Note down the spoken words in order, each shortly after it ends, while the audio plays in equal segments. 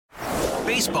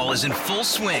Baseball is in full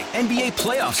swing. NBA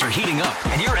playoffs are heating up,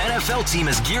 and your NFL team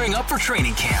is gearing up for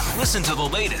training camp. Listen to the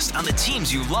latest on the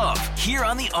teams you love here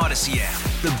on the Odyssey app.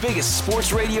 The biggest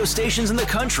sports radio stations in the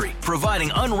country,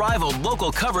 providing unrivaled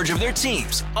local coverage of their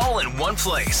teams, all in one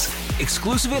place.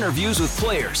 Exclusive interviews with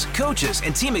players, coaches,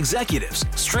 and team executives,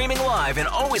 streaming live and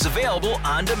always available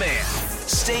on demand.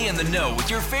 Stay in the know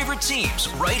with your favorite teams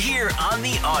right here on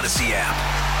the Odyssey app.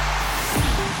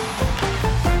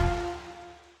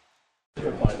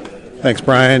 Thanks,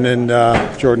 Brian. And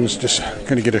Jordan's just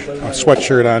going to get a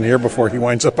sweatshirt on here before he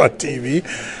winds up on TV.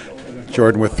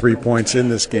 Jordan with 3 points in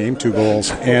this game, 2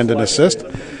 goals and an assist.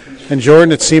 And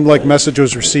Jordan, it seemed like message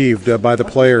was received by the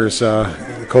players.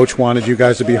 The coach wanted you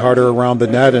guys to be harder around the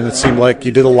net, and it seemed like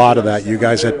you did a lot of that. You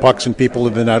guys had pucks and people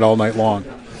in the net all night long.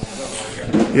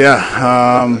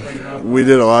 Yeah, we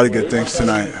did a lot of good things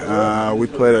tonight. We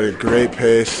played at a great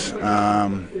pace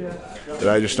that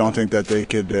I just don't think that they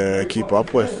could keep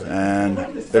up with, and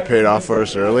they paid off for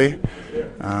us early.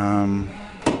 And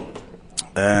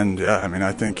yeah, I mean,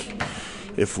 I think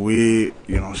if we,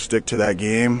 stick to that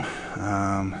game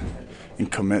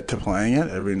and commit to playing it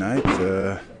every night,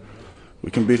 we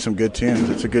can beat some good teams.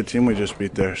 It's a good team we just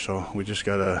beat there, so we just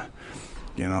gotta,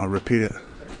 repeat it.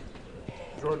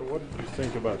 Jordan, what did you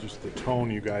think about just the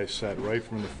tone you guys set right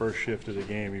from the first shift of the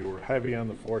game? You were heavy on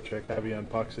the forecheck, heavy on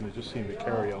pucks, and it just seemed to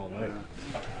carry all night.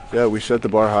 Yeah, we set the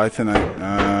bar high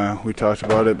tonight. We talked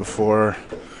about it before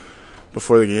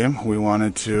the game. We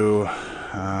wanted to,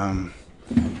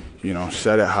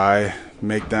 set it high,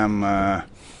 make them,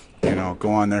 go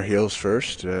on their heels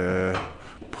first,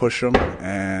 push them,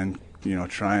 and,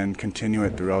 try and continue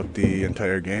it throughout the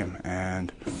entire game.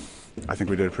 And I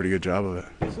think we did a pretty good job of it.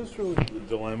 Is this really the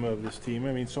dilemma of this team?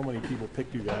 I mean, so many people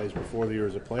picked you guys before the year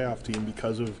as a playoff team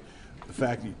because of the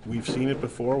fact that we've seen it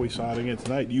before, we saw it again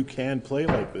tonight. You can play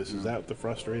like this. Is that the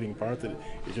frustrating part, that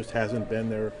it just hasn't been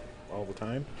there all the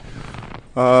time?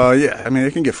 Yeah, I mean,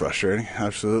 it can get frustrating,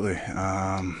 absolutely.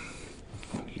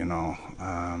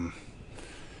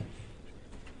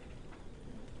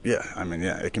 Yeah, I mean,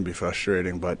 yeah, it can be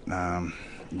frustrating, but,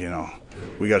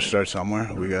 we got to start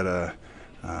somewhere. We got to,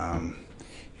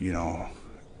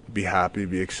 be happy,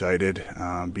 be excited,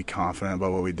 be confident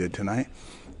about what we did tonight,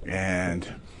 and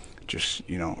just,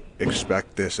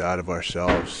 expect this out of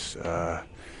ourselves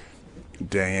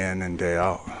day in and day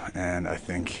out. And I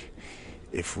think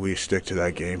if we stick to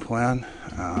that game plan,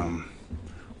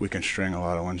 we can string a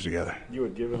lot of wins together. You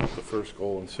had given up the first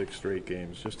goal in 6 straight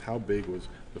games. Just how big was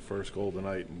the first goal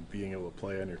tonight and being able to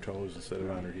play on your toes instead of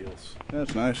on your heels?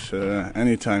 That's nice.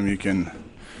 Anytime you can,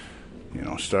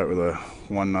 start with a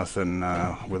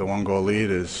 1-0 with a 1-goal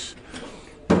lead is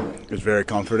very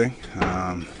comforting.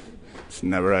 It's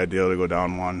never ideal to go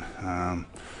down 1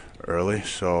 early,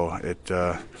 so it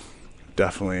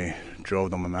definitely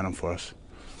drove the momentum for us.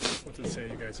 What's it say?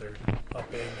 You guys are up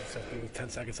big. It's 10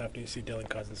 seconds after you see Dylan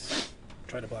Cousins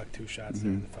try to block 2 shots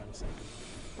in the final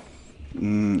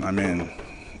second. I mean,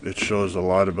 it shows a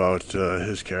lot about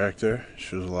his character. It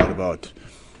shows a lot about,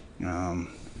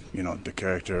 the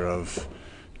character of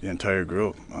the entire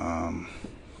group. I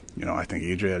think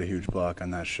EJ had a huge block on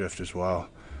that shift as well.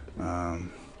 And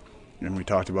we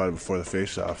talked about it before the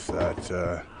face-off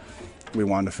that we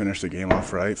wanted to finish the game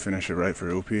off right, finish it right for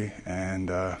Upi,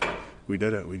 and we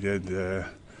did it. We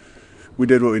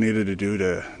did what we needed to do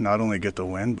to not only get the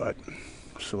win, but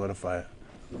solidify it.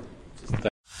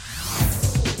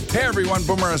 Hey everyone,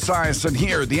 Boomer Esiason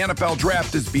here. The NFL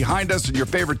Draft is behind us and your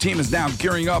favorite team is now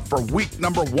gearing up for week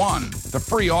number 1. The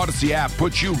free Odyssey app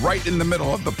puts you right in the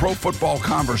middle of the pro football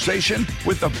conversation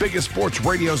with the biggest sports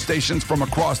radio stations from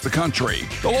across the country.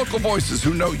 The local voices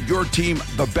who know your team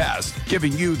the best,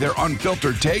 giving you their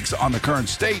unfiltered takes on the current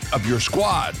state of your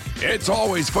squad. It's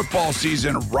always football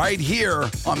season right here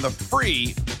on the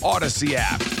free Odyssey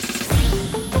app.